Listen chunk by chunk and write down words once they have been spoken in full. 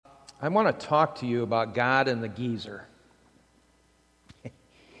I want to talk to you about God and the geezer.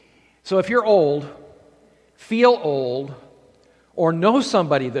 So if you're old, feel old, or know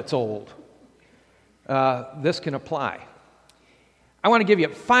somebody that's old, this can apply. I want to give you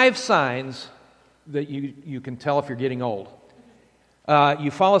 5 signs that you can tell if you're getting old. You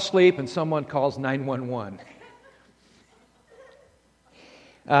fall asleep and someone calls 911.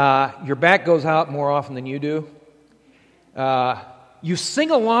 Your back goes out more often than you do. You sing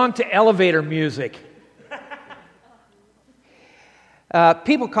along to elevator music.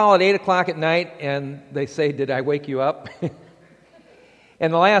 People call at 8 o'clock at night and they say, "Did I wake you up?"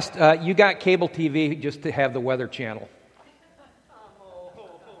 And the last, you got cable TV just to have the Weather Channel.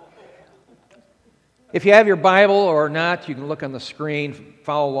 If you have your Bible or not, you can look on the screen.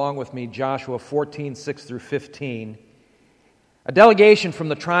 Follow along with me, Joshua 14, 6 through 15. A delegation from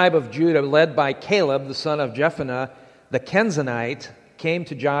the tribe of Judah, led by Caleb, the son of Jephunneh, the Kenizzite, came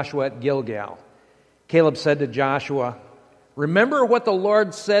to Joshua at Gilgal. Caleb said to Joshua, "Remember what the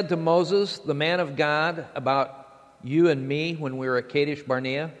Lord said to Moses, the man of God, about you and me when we were at Kadesh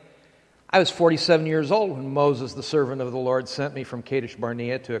Barnea? I was 47 years old when Moses, the servant of the Lord, sent me from Kadesh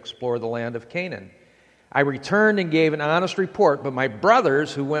Barnea to explore the land of Canaan. I returned and gave an honest report, but my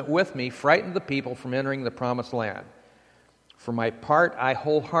brothers who went with me frightened the people from entering the promised land. For my part, I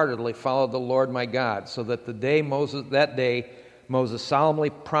wholeheartedly followed the Lord my God, so that that day Moses solemnly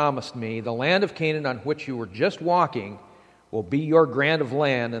promised me, the land of Canaan on which you were just walking will be your grant of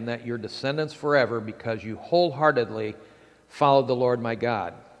land, and that your descendants forever, because you wholeheartedly followed the Lord my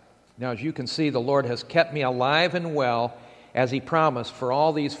God. Now, as you can see, the Lord has kept me alive and well, as he promised, for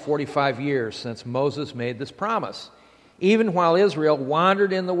all these 45 years since Moses made this promise, even while Israel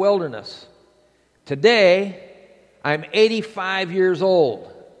wandered in the wilderness. Today, I'm 85 years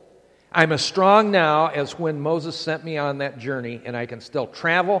old. I'm as strong now as when Moses sent me on that journey, and I can still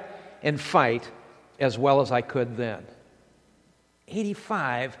travel and fight as well as I could then."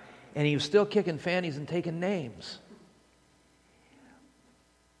 85, and he was still kicking fannies and taking names.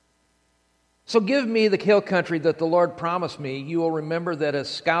 "So give me the hill country that the Lord promised me. You will remember that as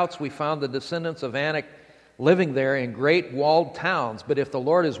scouts we found the descendants of Anak living there in great walled towns. But if the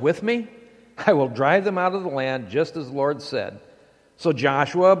Lord is with me, I will drive them out of the land just as the Lord said." So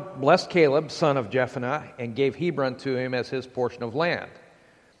Joshua blessed Caleb, son of Jephunneh, and gave Hebron to him as his portion of land.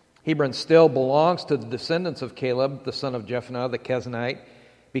 Hebron still belongs to the descendants of Caleb, the son of Jephunneh, the Kenizzite,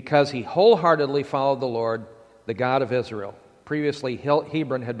 because he wholeheartedly followed the Lord, the God of Israel. Previously,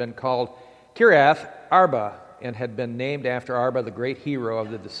 Hebron had been called Kiriath Arba, and had been named after Arba, the great hero of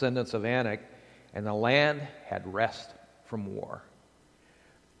the descendants of Anak, and the land had rest from war.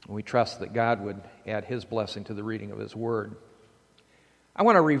 We trust that God would add his blessing to the reading of his word. I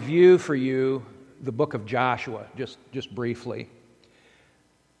want to review for you the book of Joshua, just briefly.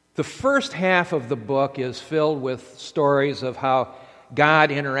 The first half of the book is filled with stories of how God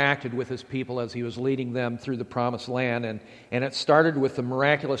interacted with his people as he was leading them through the promised land, and it started with the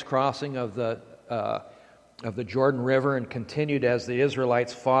miraculous crossing of the Jordan River and continued as the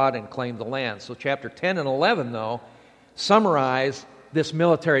Israelites fought and claimed the land. So chapter 10 and 11, though, summarize this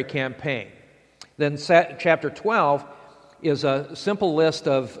military campaign. Then chapter 12 is a simple list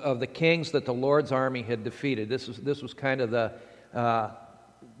of the kings that the Lord's army had defeated. This was kind of the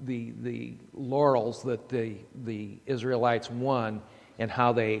laurels that the Israelites won, and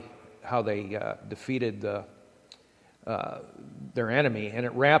how they defeated their enemy. And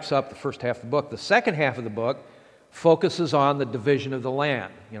it wraps up the first half of the book. The second half of the book focuses on the division of the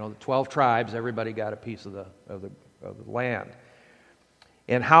land. You know, the 12 tribes, everybody got a piece of the land,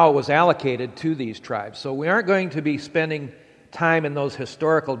 and how it was allocated to these tribes. So we aren't going to be spending time in those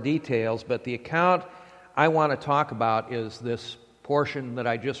historical details, but the account I want to talk about is this portion that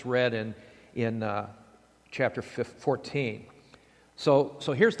I just read in chapter 14. So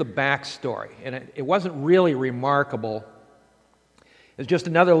here's the backstory, and it wasn't really remarkable. It's just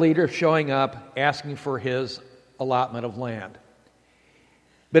another leader showing up asking for his allotment of land.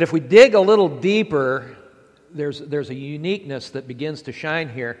 But if we dig a little deeper, there's a uniqueness that begins to shine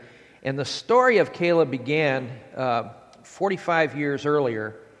here. And the story of Caleb began 45 years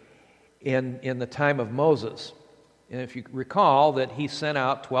earlier in the time of Moses. And if you recall that he sent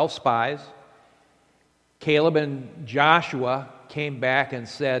out 12 spies, Caleb and Joshua came back and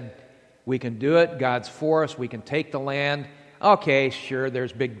said, "We can do it, God's for us, we can take the land." Okay, sure,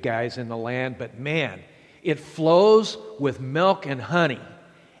 there's big guys in the land, but man, it flows with milk and honey.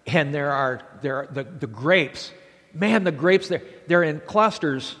 And there are the grapes. Man, the grapes, they're in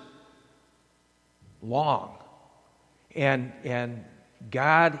clusters long. And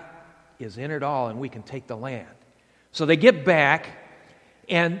God is in it all, and we can take the land. So they get back.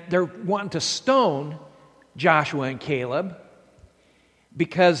 And they're wanting to stone Joshua and Caleb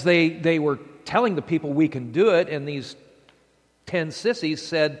because they were telling the people we can do it, and these 10 sissies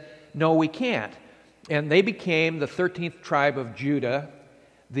said, no, we can't. And they became the 13th tribe of Judah,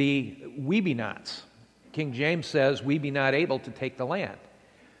 the we be nots. King James says, we be not able to take the land.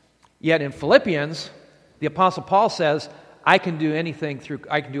 Yet in Philippians, the Apostle Paul says, I can do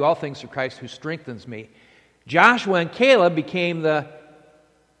all things through Christ who strengthens me. Joshua and Caleb became the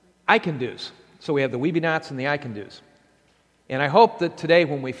I can do's. So we have the we be nots and the I can do's. And I hope that today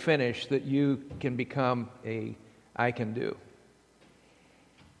when we finish that you can become a I can do.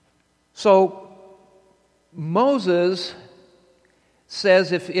 So Moses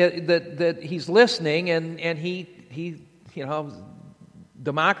says that he's listening, and he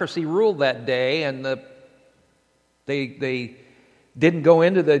democracy ruled that day, and they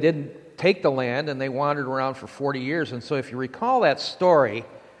didn't take the land, and they wandered around for 40 years. And so if you recall that story,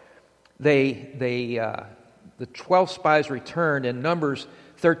 the 12 spies returned, and Numbers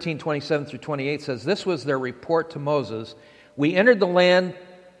 13:27 through 28 says, this was their report to Moses. We entered the land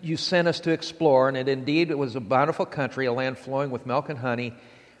you sent us to explore, and it was a bountiful country, a land flowing with milk and honey.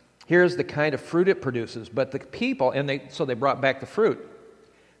 Here's the kind of fruit it produces. But the people, so they brought back the fruit.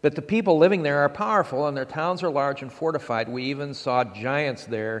 But the people living there are powerful, and their towns are large and fortified. We even saw giants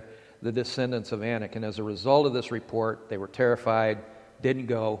there, the descendants of Anak. And as a result of this report, they were terrified, didn't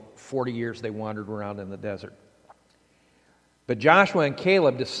go. 40 years they wandered around in the desert. But Joshua and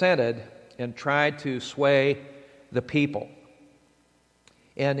Caleb dissented and tried to sway the people.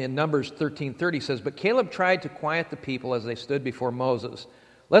 And in Numbers 13:30 says, but Caleb tried to quiet the people as they stood before Moses.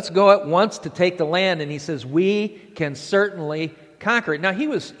 Let's go at once to take the land. And he says, we can certainly conquer it. Now, he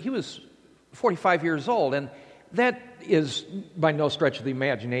was 45 years old, and that is by no stretch of the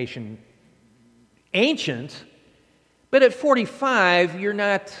imagination ancient. But at 45, you're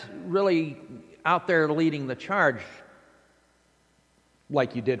not really out there leading the charge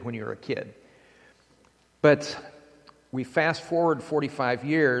like you did when you were a kid. But we fast forward 45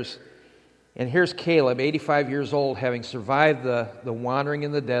 years, and here's Caleb, 85 years old, having survived the wandering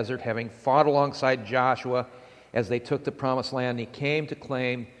in the desert, having fought alongside Joshua as they took the promised land. He came to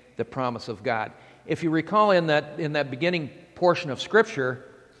claim the promise of God. If you recall in that beginning portion of Scripture,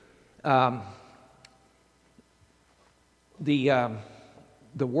 the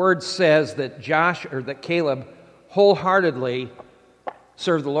word says that Caleb wholeheartedly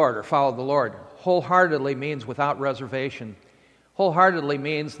served the Lord or followed the Lord. Wholeheartedly means without reservation. Wholeheartedly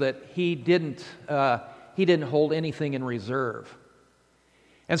means that he didn't hold anything in reserve.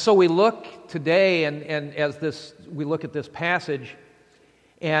 And so we look today, and we look at this passage,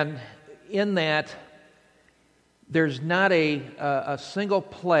 and in that there's not a single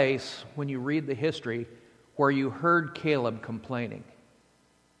place when you read the history where you heard Caleb complaining.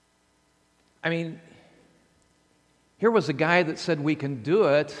 I mean, here was a guy that said we can do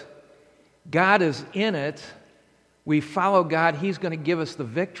it. God is in it. We follow God. He's going to give us the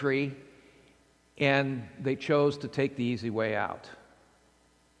victory. And they chose to take the easy way out.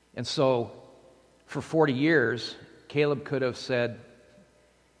 And so, for 40 years, Caleb could have said,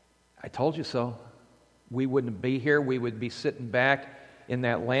 I told you so. We wouldn't be here. We would be sitting back in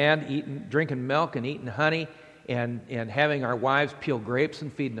that land, drinking milk and eating honey, and having our wives peel grapes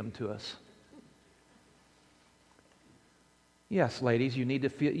and feeding them to us. Yes, ladies, you need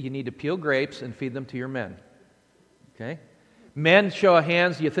to peel grapes and feed them to your men. Okay? Men, show of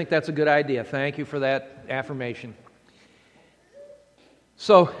hands, do you think that's a good idea? Thank you for that affirmation.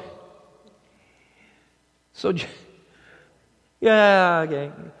 So yeah,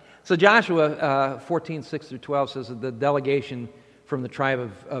 okay. So Joshua 14:6 through 12 says that the delegation from the tribe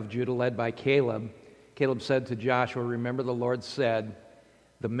of Judah led by Caleb said to Joshua, remember the Lord said,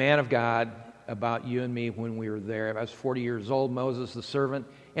 the man of God, about you and me when we were there. I was 40 years old, Moses the servant.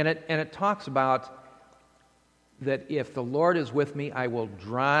 And it talks about that if the Lord is with me, I will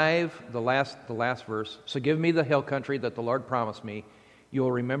drive, the last verse, so give me the hill country that the Lord promised me. You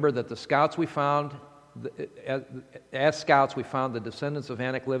will remember that the scouts we found, as scouts we found the descendants of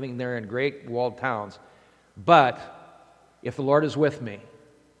Anak living there in great walled towns. But if the Lord is with me,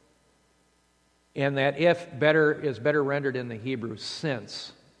 and that if is better rendered in the Hebrew,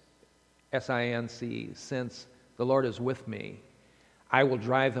 since, S-I-N-C, since the Lord is with me, I will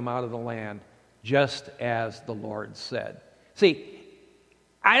drive them out of the land, just as the Lord said. See,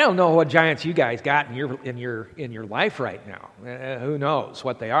 I don't know what giants you guys got in your life right now. Who knows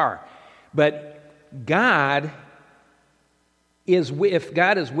what they are? But if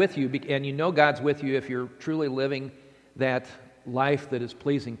God is with you, and you know God's with you if you're truly living that life that is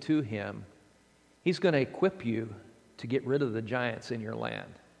pleasing to Him, He's going to equip you to get rid of the giants in your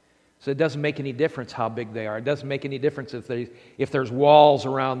land. So it doesn't make any difference how big they are. It doesn't make any difference if there's walls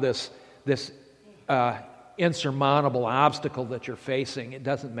around this insurmountable obstacle that you're facing. It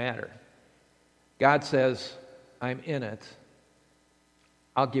doesn't matter. God says, I'm in it.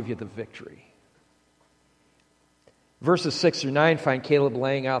 I'll give you the victory. Verses 6 through 9 find Caleb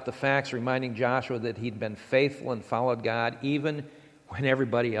laying out the facts, reminding Joshua that he'd been faithful and followed God even when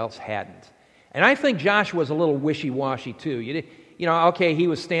everybody else hadn't. And I think Joshua was a little wishy-washy too. Okay, he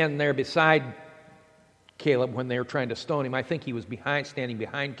was standing there beside Caleb when they were trying to stone him. I think he was standing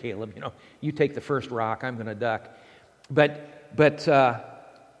behind Caleb. You take the first rock, I'm going to duck. But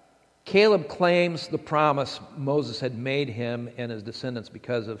Caleb claims the promise Moses had made him and his descendants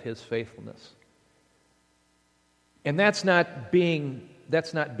because of his faithfulness. And that's not being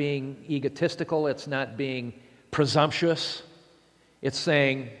egotistical. It's not being presumptuous. It's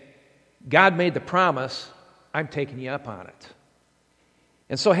saying, God made the promise, I'm taking you up on it.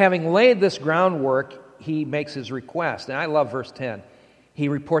 And so having laid this groundwork, he makes his request. And I love verse 10. He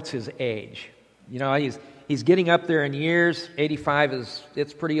reports his age. He's getting up there in years. 85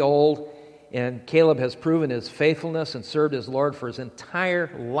 it's pretty old. And Caleb has proven his faithfulness and served his Lord for his entire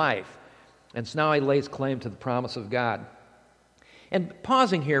life. And so now he lays claim to the promise of God. And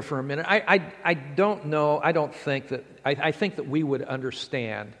pausing here for a minute, I don't know, I think that we would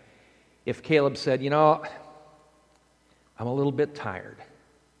understand if Caleb said, I'm a little bit tired.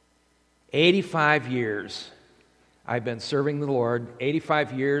 85 years I've been serving the Lord.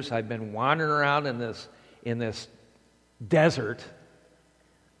 85 years I've been wandering around in this desert.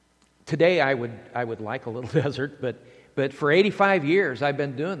 Today I would like a little desert, but for 85 years I've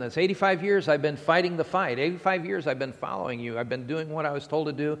been doing this. 85 years I've been fighting the fight. 85 years I've been following you. I've been doing what I was told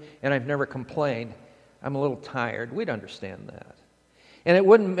to do, and I've never complained. I'm a little tired. We'd understand that. And it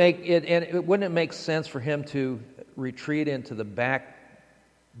wouldn't make sense for him to retreat into the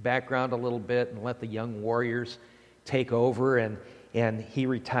background a little bit and let the young warriors take over and he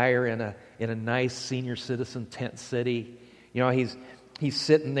retire in a nice senior citizen tent city. He's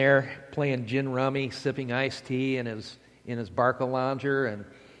sitting there playing gin rummy, sipping iced tea in his Barca lounger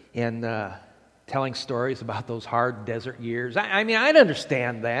and telling stories about those hard desert years. I'd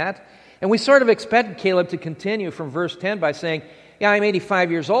understand that. And we sort of expected Caleb to continue from verse 10 by saying, I'm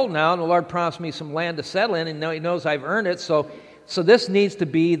 85 years old now, and the Lord promised me some land to settle in, and he knows I've earned it, so this needs to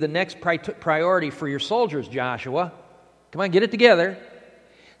be the next priority for your soldiers, Joshua. Come on, get it together.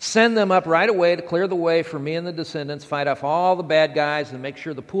 Send them up right away to clear the way for me and the descendants, fight off all the bad guys, and make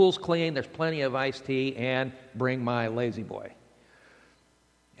sure the pool's clean, there's plenty of iced tea, and bring my lazy boy.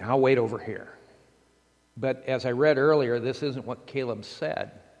 And I'll wait over here. But as I read earlier, this isn't what Caleb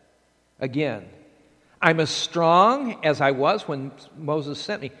said. Again, I'm as strong as I was when Moses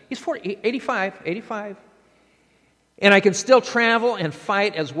sent me. He's 85. And I can still travel and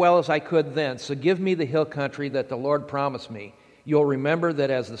fight as well as I could then. So give me the hill country that the Lord promised me. You'll remember that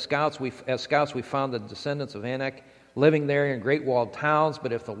as scouts we found the descendants of Anak living there in great walled towns,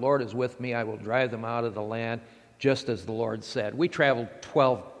 but if the Lord is with me, I will drive them out of the land, just as the Lord said. We traveled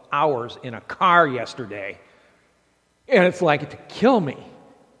 12 hours in a car yesterday, and it's like to kill me.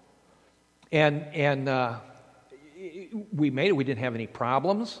 And we made it. We didn't have any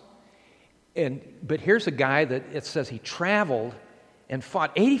problems. But here's a guy that it says he traveled and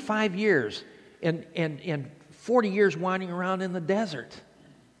fought 85 years and 40 years wandering around in the desert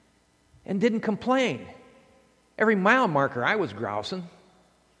and didn't complain. Every mile marker I was grousing.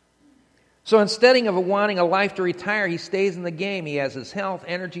 So instead of wanting a life to retire, he stays in the game. He has his health,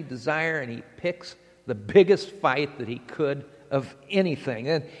 energy, desire, and he picks the biggest fight that he could of anything.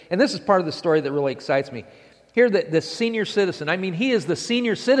 And this is part of the story that really excites me. Here, the senior citizen, he is the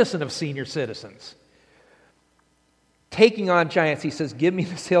senior citizen of senior citizens. Taking on giants, he says, give me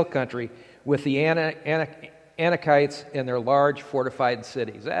this hill country with the Anakites and their large fortified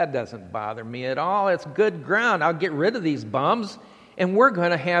cities. That doesn't bother me at all. It's good ground. I'll get rid of these bums, and we're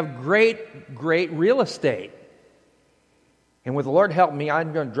going to have great, great real estate. And with the Lord helping me,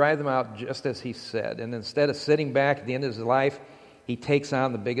 I'm going to drive them out just as he said. And instead of sitting back at the end of his life, he takes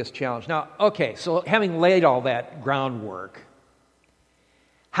on the biggest challenge. Now, okay, so having laid all that groundwork,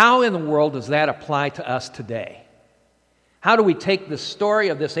 how in the world does that apply to us today? How do we take the story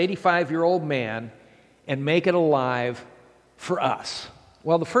of this 85-year-old man and make it alive for us?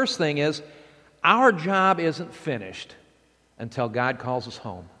 Well, the first thing is, our job isn't finished until God calls us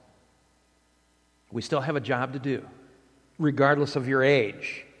home. We still have a job to do, regardless of your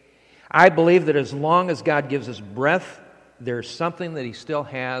age. I believe that as long as God gives us breath, there's something that he still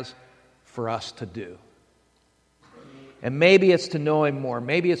has for us to do. And maybe it's to know Him more.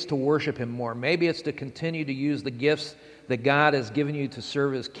 Maybe it's to worship Him more. Maybe it's to continue to use the gifts that God has given you to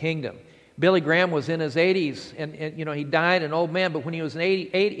serve His kingdom. Billy Graham was in his 80s, and he died an old man, but when he was in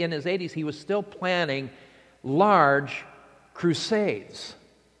his 80s, he was still planning large crusades.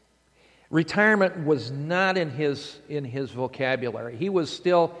 Retirement was not in his vocabulary. He was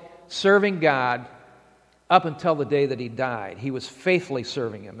still serving God up until the day that he died. He was faithfully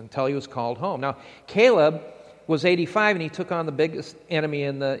serving Him until he was called home. Now, Caleb was 85, and he took on the biggest enemy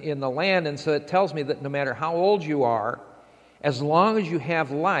in the land, and so it tells me that no matter how old you are, as long as you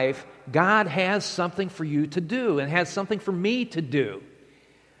have life, God has something for you to do and has something for me to do.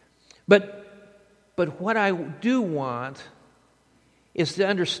 But what I do want is to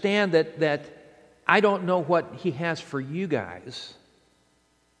understand that I don't know what He has for you guys.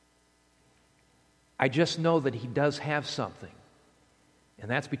 I just know that He does have something,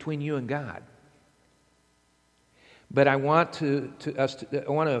 and that's between you and God. But I want to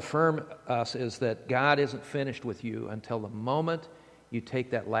affirm us is that God isn't finished with you until the moment you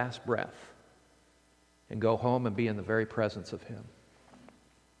take that last breath and go home and be in the very presence of Him.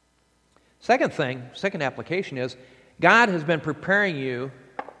 Second application is God has been preparing you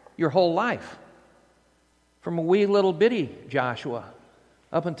your whole life, from a wee little bitty Joshua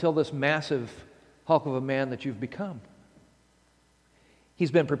up until this massive hulk of a man that you've become.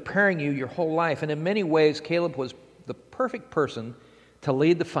 He's been preparing you your whole life, and in many ways Caleb was the perfect person to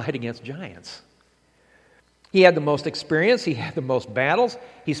lead the fight against giants. He had the most experience. He had the most battles.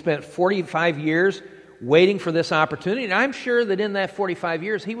 He spent 45 years waiting for this opportunity, and I'm sure that in that 45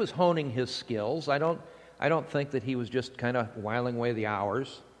 years he was honing his skills. I don't think that he was just kind of whiling away the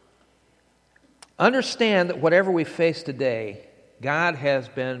hours. Understand that whatever we face today, God has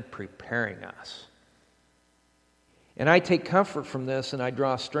been preparing us. And I take comfort from this, and I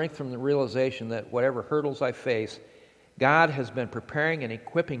draw strength from the realization that whatever hurdles I face, God has been preparing and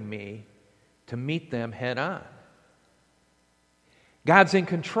equipping me to meet them head on. God's in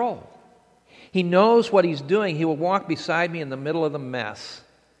control. He knows what He's doing. He will walk beside me in the middle of the mess.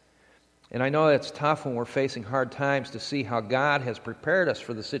 And I know it's tough when we're facing hard times to see how God has prepared us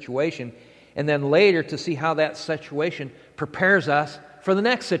for the situation, and then later to see how that situation prepares us for the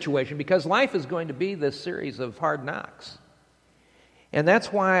next situation, because life is going to be this series of hard knocks. And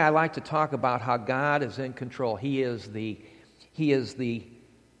that's why I like to talk about how God is in control. He is the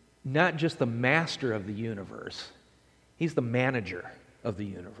not just the master of the universe. He's the manager of the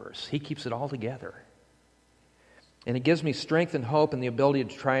universe. He keeps it all together. And it gives me strength and hope and the ability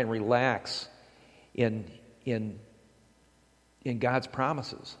to try and relax in God's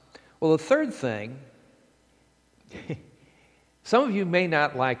promises. Well, the third thing, some of you may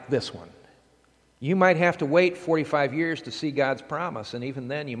not like this one. You might have to wait 45 years to see God's promise, and even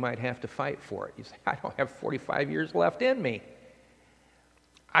then you might have to fight for it. You say, I don't have 45 years left in me.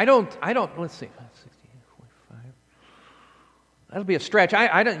 I don't, let's see, 60, 45. That'll be a stretch.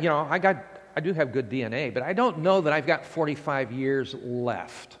 I do have good DNA, but I don't know that I've got 45 years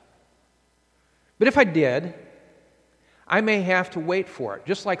left. But if I did, I may have to wait for it,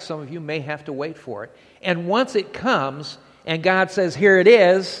 just like some of you may have to wait for it. And once it comes, and God says, here it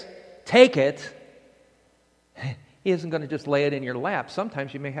is, take it, He isn't going to just lay it in your lap.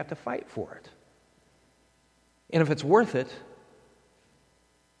 Sometimes you may have to fight for it. And if it's worth it,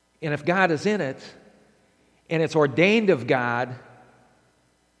 and if God is in it, and it's ordained of God,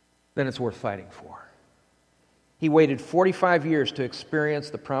 then it's worth fighting for. He waited 45 years to experience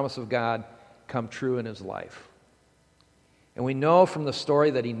the promise of God come true in his life. And we know from the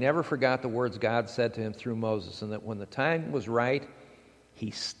story that he never forgot the words God said to him through Moses, and that when the time was right,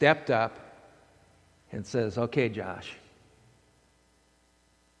 he stepped up and says, okay, Josh,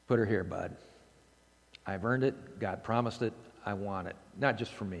 put her here, bud. I've earned it. God promised it. I want it. Not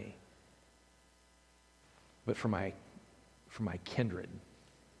just for me, but for my kindred.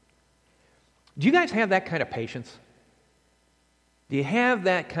 Do you guys have that kind of patience? Do you have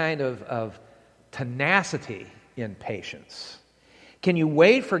that kind of tenacity in patience? Can you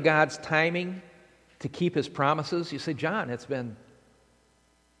wait for God's timing to keep His promises? You say, John, it's been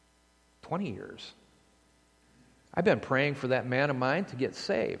 20 years. I've been praying for that man of mine to get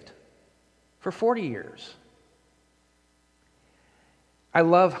saved for 40 years. I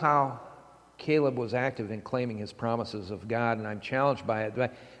love how Caleb was active in claiming his promises of God, and I'm challenged by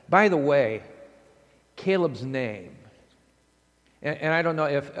it. By the way, Caleb's name, and I don't know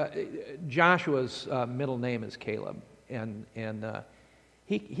if Joshua's middle name is Caleb, and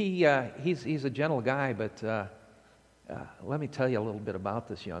he's a gentle guy, but let me tell you a little bit about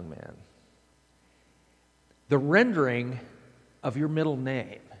this young man. The rendering of your middle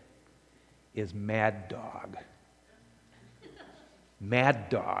name is Mad Dog. Mad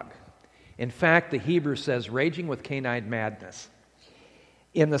dog. In fact, the Hebrew says raging with canine madness.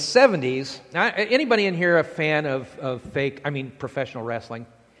 In the 70s, now, anybody in here a fan of professional wrestling?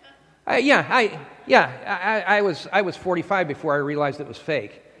 I was 45 before I realized it was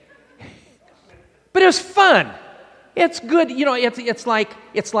fake. But it was fun. It's good. You know, it's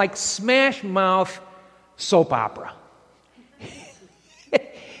like Smash Mouth soap opera.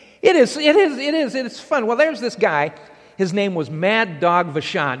 It is fun. Well, there's this guy. His name was Mad Dog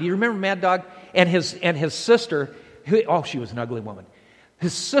Vachon. Do you remember Mad Dog? And his sister, she was an ugly woman.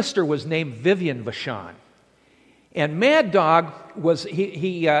 His sister was named Vivian Vachon. And Mad Dog was,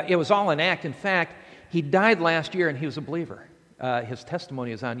 it was all an act. In fact, he died last year and he was a believer. His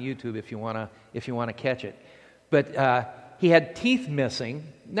testimony is on YouTube if you want to catch it. But he had teeth missing,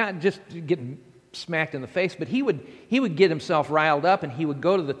 not just getting smacked in the face, but he would get himself riled up and he would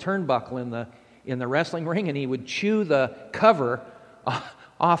go to the turnbuckle in the wrestling ring and he would chew the cover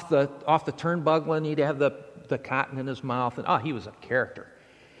off the turnbuckle and he'd have the cotton in his mouth, and he was a character.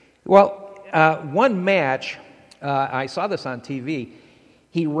 Well, one match, I saw this on TV,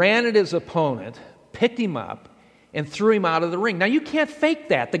 he ran at his opponent, picked him up, and threw him out of the ring. Now, you can't fake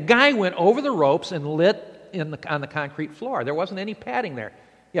that. The guy went over the ropes and lit on the concrete floor. There wasn't any padding there.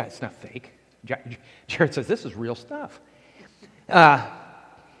 Yeah, it's not fake. Jared says, this is real stuff. The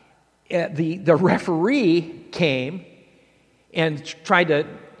referee came and tried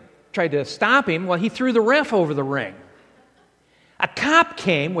to stop him. Well, he threw the ref over the ring. A cop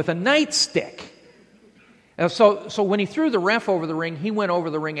came with a nightstick. So when he threw the ref over the ring, he went over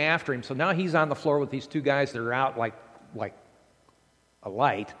the ring after him. So now he's on the floor with these two guys that are out like a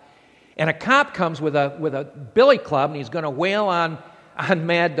light. And a cop comes with a billy club and he's going to wail on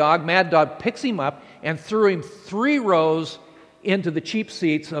Mad Dog. Mad Dog picks him up and threw him 3 rows into the cheap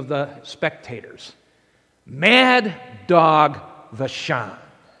seats of the spectators. Mad Dog Vachon.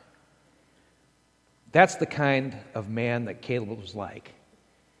 That's the kind of man that Caleb was like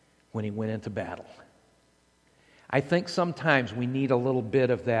when he went into battle. I think sometimes we need a little bit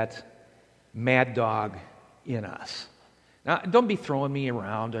of that mad dog in us. Now, don't be throwing me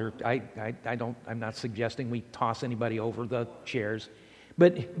around, or I'm not suggesting we toss anybody over the chairs,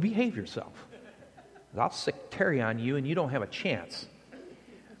 but behave yourself. I'll sick Terry on you and you don't have a chance.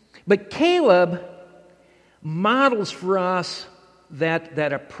 But Caleb models for us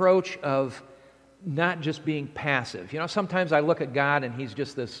that approach of not just being passive. You know, sometimes I look at God and he's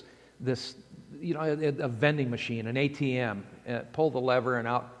just this a vending machine, an ATM. Pull the lever and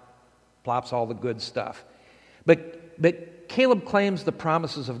out plops all the good stuff. But Caleb claims the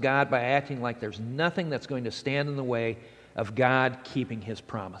promises of God by acting like there's nothing that's going to stand in the way of God keeping his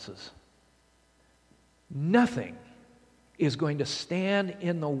promises. Nothing is going to stand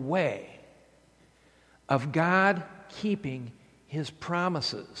in the way of God keeping his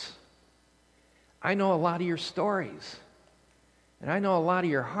promises. I know a lot of your stories, and I know a lot of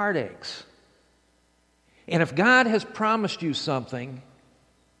your heartaches. And if God has promised you something,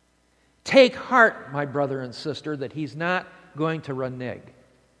 take heart, my brother and sister, that he's not going to renege.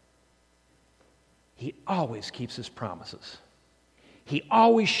 He always keeps his promises. He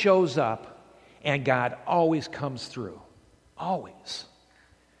always shows up, and God always comes through. Always.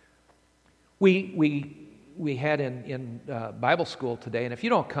 We had in Bible school today, and if you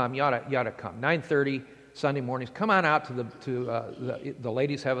don't come, you ought to come. 9:30 Sunday mornings. Come on out to the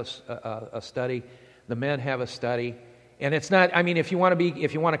ladies have a study, the men have a study, and it's not. I mean, if you want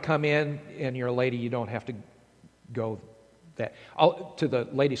to come in and you're a lady, you don't have to go to the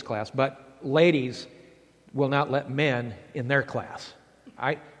ladies' class. But ladies will not let men in their class.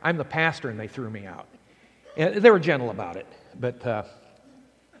 I'm the pastor, and they threw me out. And they were gentle about it, but.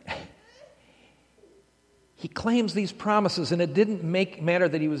 He claims these promises, and it didn't matter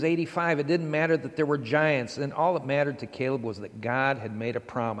that he was 85. It didn't matter that there were giants. And all that mattered to Caleb was that God had made a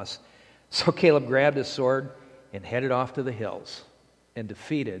promise. So Caleb grabbed his sword and headed off to the hills and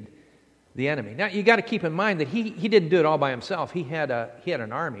defeated the enemy. Now, you got to keep in mind that he didn't do it all by himself. He had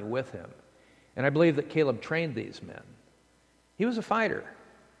an army with him. And I believe that Caleb trained these men. He was a fighter.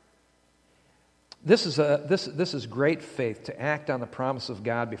 This is great faith, to act on the promise of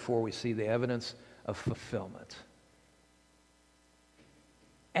God before we see the evidence of fulfillment.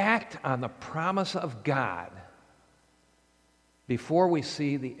 Act on the promise of God before we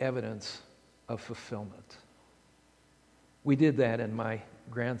see the evidence of fulfillment. We did that in my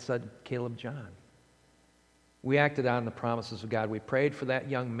grandson, Caleb John. We acted on the promises of God. We prayed for that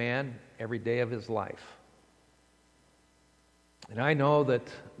young man every day of his life. And I know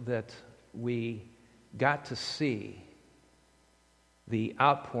that we got to see the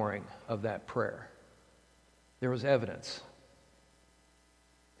outpouring of that prayer. There was evidence.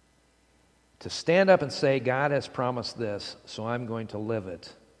 To stand up and say, God has promised this, so I'm going to live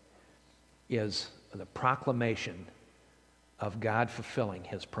it, is the proclamation of God fulfilling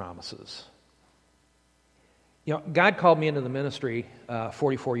His promises. You know, God called me into the ministry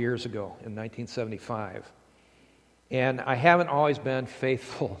 44 years ago in 1975, and I haven't always been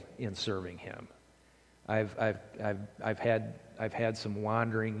faithful in serving Him. I've had some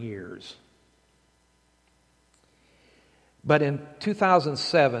wandering years. But in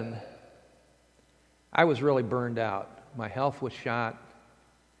 2007, I was really burned out. My health was shot,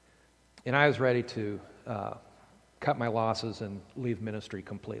 and I was ready to cut my losses and leave ministry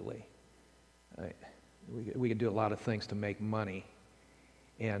completely. We could do a lot of things to make money,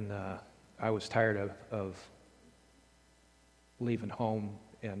 and I was tired of leaving home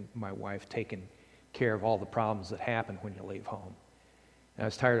and my wife taking care of all the problems that happen when you leave home. And I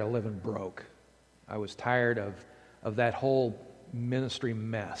was tired of living broke. I was tired of that whole ministry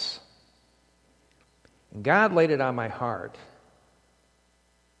mess. And God laid it on my heart.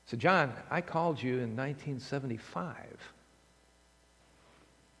 He said, John, I called you in 1975.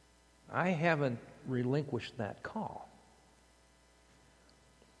 I haven't relinquished that call.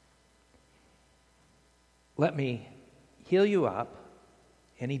 Let me heal you up.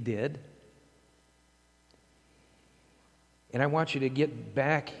 And He did. And I want you to get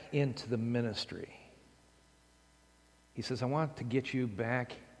back into the ministry. He says, I want to get you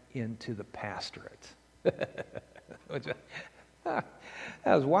back into the pastorate. That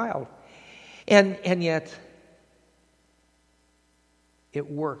was wild. And yet, it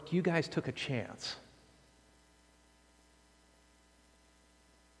worked. You guys took a chance.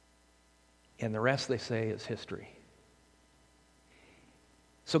 And the rest, they say, is history.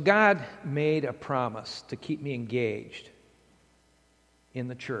 So God made a promise to keep me engaged in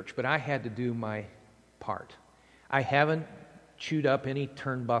the church, but I had to do my part. I haven't chewed up any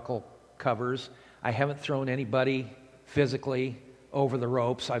turnbuckle covers. I haven't thrown anybody physically over the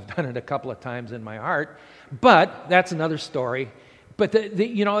ropes. I've done it a couple of times in my heart, but that's another story. But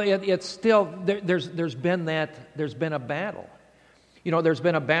it's still there's been a battle. You know, there's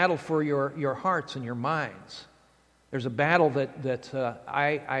been a battle for your hearts and your minds. There's a battle that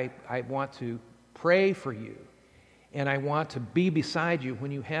I want to pray for you, and I want to be beside you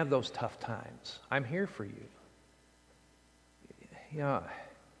when you have those tough times. I'm here for you. You know,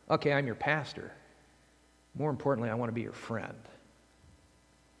 okay, I'm your pastor. More importantly, I want to be your friend.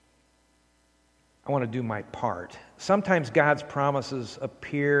 I want to do my part. Sometimes God's promises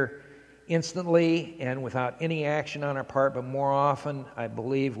appear instantly and without any action on our part, but more often, I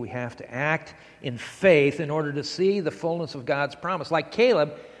believe we have to act in faith in order to see the fullness of God's promise. Like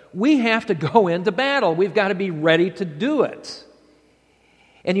Caleb, we have to go into battle. We've got to be ready to do it.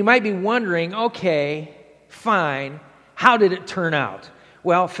 And you might be wondering, okay, fine, how did it turn out?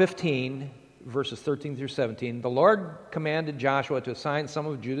 Well, 15, verses 13 through 17, the Lord commanded Joshua to assign some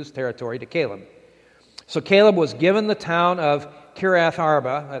of Judah's territory to Caleb. So Caleb was given the town of Kiriath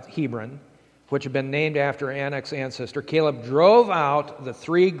Arba, that's Hebron, which had been named after Anak's ancestor. Caleb drove out the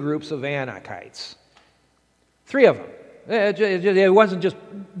three groups of Anakites. Three of them. It wasn't just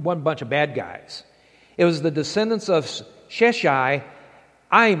one bunch of bad guys. It was the descendants of Sheshai,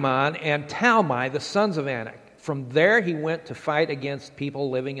 Ahiman, and Talmai, the sons of Anak. From there he went to fight against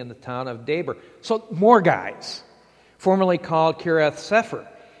people living in the town of Debir. So more guys, formerly called Kiriath Sefer.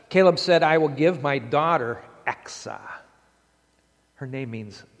 Caleb said, I will give my daughter Aksa. Her name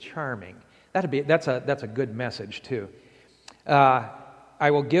means charming. That's a good message too.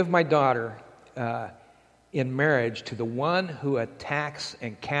 I will give my daughter in marriage to the one who attacks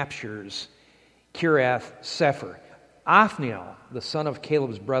and captures Kiriath Sefer. Othniel, the son of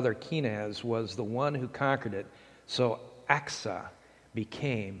Caleb's brother Kenaz, was the one who conquered it. So Aksa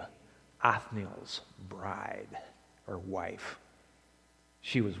became Othniel's bride or wife.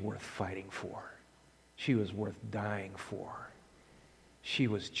 She was worth fighting for. She was worth dying for. She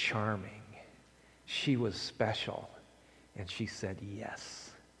was charming. She was special. And she said yes.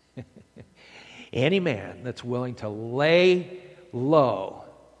 Any man that's willing to lay low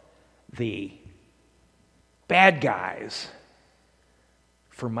the bad guys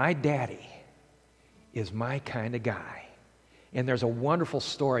for my daddy is my kind of guy. And there's a wonderful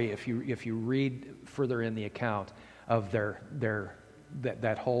story if you read further in the account of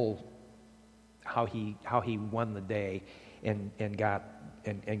that whole how he won the day and got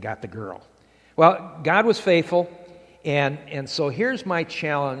the girl. Well, God was faithful, and so here's my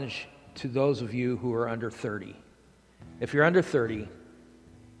challenge to those of you who are under 30. If you're under 30,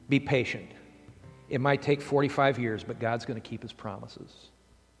 be patient. It might take 45 years, but God's going to keep His promises.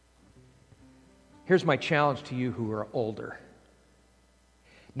 Here's my challenge to you who are older.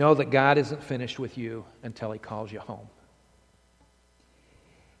 Know that God isn't finished with you until He calls you home.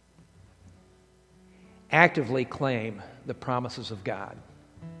 Actively claim the promises of God.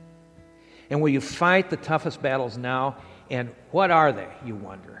 And will you fight the toughest battles now? And what are they, you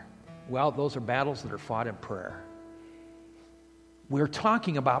wonder? Well, those are battles that are fought in prayer. We're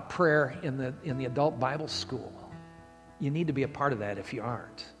talking about prayer in the adult Bible school. You need to be a part of that if you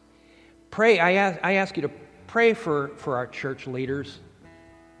aren't. Pray. I ask you to pray for our church leaders.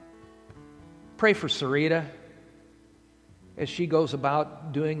 Pray for Sarita as she goes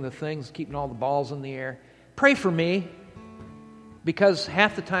about doing the things, keeping all the balls in the air. Pray for me, because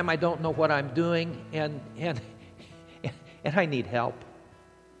half the time I don't know what I'm doing, and I need help.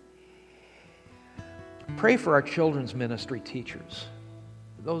 Pray for our children's ministry teachers,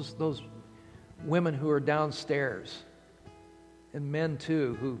 those women who are downstairs, and men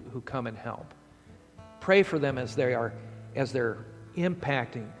too who come and help. Pray for them as they're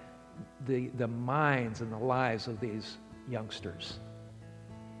impacting the minds and the lives of these youngsters.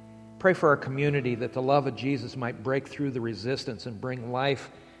 Pray for our community that the love of Jesus might break through the resistance and bring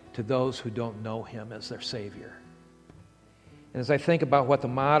life to those who don't know Him as their Savior. And as I think about what the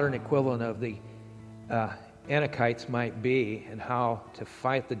modern equivalent of the Anakites might be and how to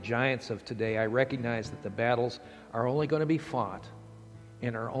fight the giants of today, I recognize that the battles are only going to be fought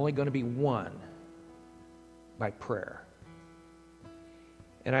and are only going to be won by prayer.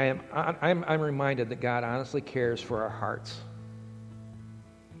 And I'm reminded that God honestly cares for our hearts,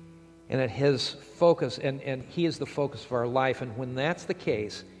 and that His focus, and He is the focus of our life. And when that's the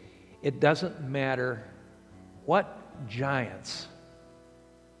case, it doesn't matter what giants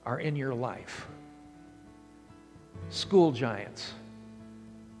are in your life. School giants,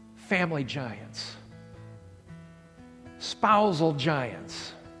 family giants, spousal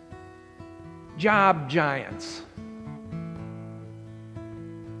giants, job giants,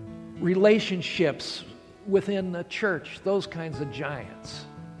 relationships within the church, those kinds of giants.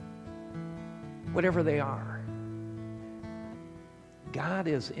 Whatever they are, God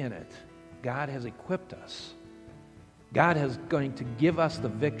is in it. God has equipped us. God is going to give us the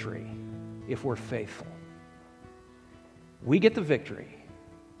victory if we're faithful. We get the victory.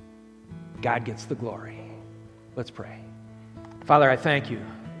 God gets the glory. Let's pray. Father, I thank You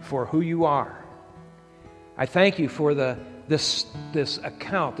for who You are. I thank You for this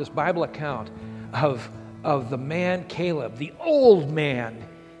account, this Bible account of the man Caleb, the old man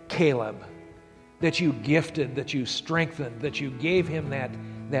Caleb, that You gifted, that You strengthened, that You gave him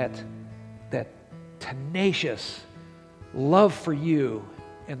that tenacious love for You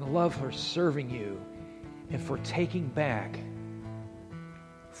and the love for serving You and for taking back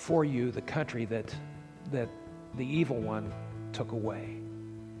for You the country that the evil one took away.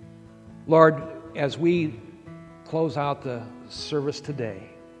 Lord, as we close out the service today,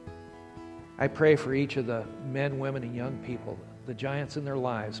 I pray for each of the men, women, and young people, the giants in their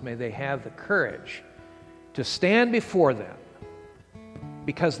lives. May they have the courage to stand before them,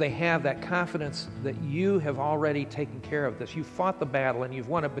 because they have that confidence that You have already taken care of this. You fought the battle and You've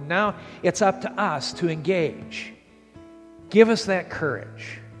won it, but now it's up to us to engage. Give us that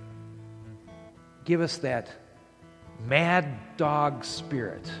courage. Give us that mad dog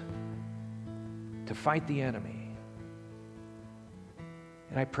spirit to fight the enemy.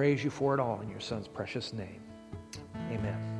 And I praise You for it all in Your Son's precious name. Amen.